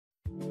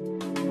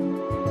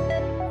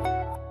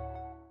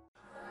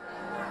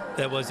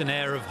There was an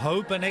air of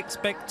hope and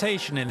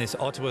expectation in this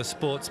Ottawa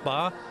sports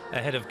bar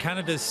ahead of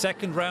Canada's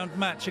second-round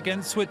match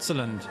against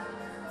Switzerland.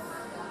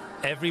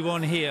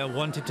 Everyone here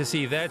wanted to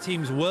see their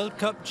team's World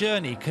Cup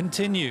journey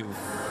continue.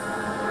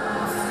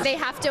 They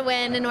have to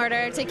win in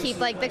order to keep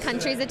the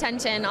country's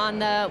attention on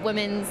the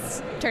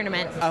women's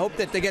tournament. I hope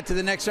that they get to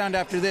the next round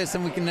after this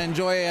and we can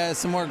enjoy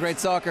some more great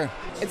soccer.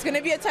 It's going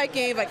to be a tight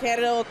game, but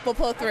Canada will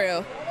pull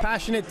through.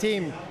 Passionate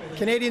team.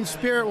 Canadian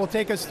spirit will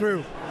take us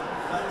through.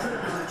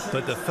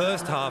 But the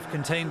first half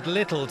contained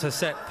little to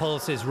set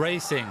pulses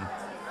racing.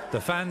 The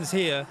fans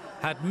here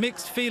had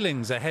mixed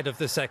feelings ahead of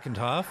the second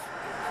half.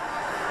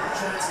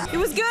 It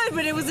was good,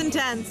 but it was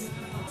intense.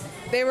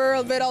 They were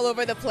a bit all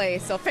over the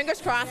place, so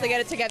fingers crossed they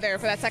get it together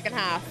for that second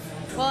half.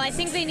 Well, I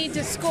think they need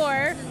to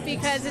score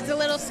because it's a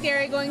little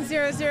scary going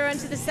 0-0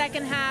 into the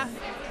second half.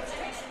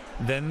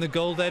 Then the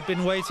goal they'd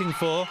been waiting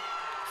for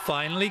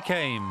finally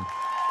came.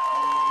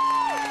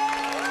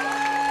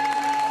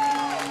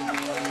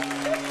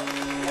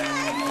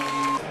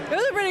 It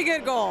was a pretty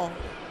good goal.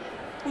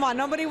 Come on,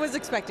 nobody was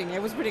expecting it.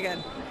 It was pretty good.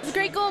 It's a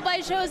great goal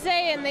by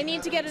Jose, and they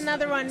need to get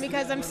another one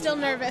because I'm still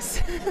nervous.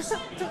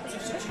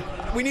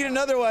 We need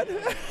another one.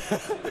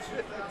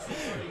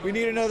 We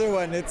need another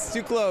one. It's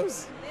too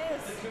close.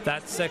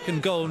 That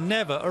second goal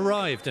never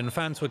arrived, and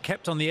fans were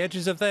kept on the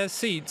edges of their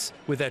seats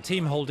with their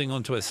team holding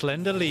onto a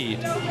slender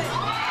lead.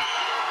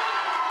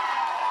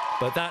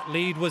 But that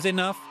lead was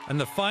enough, and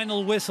the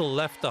final whistle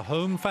left the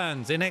home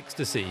fans in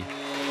ecstasy.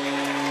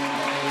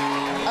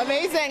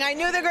 Amazing. I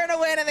knew they were going to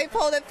win, and they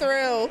pulled it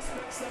through.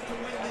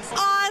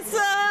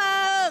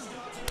 Awesome!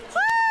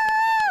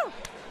 Woo!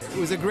 It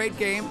was a great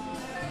game.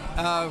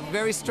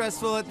 Very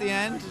stressful at the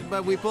end,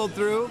 but we pulled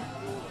through,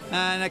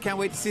 and I can't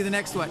wait to see the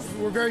next one.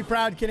 We're very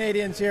proud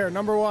Canadians here.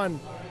 Number one,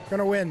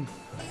 gonna win.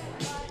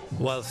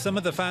 While some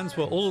of the fans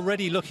were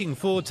already looking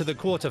forward to the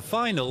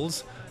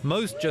quarter-finals,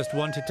 most just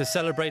wanted to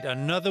celebrate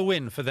another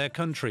win for their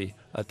country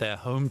at their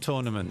home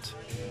tournament.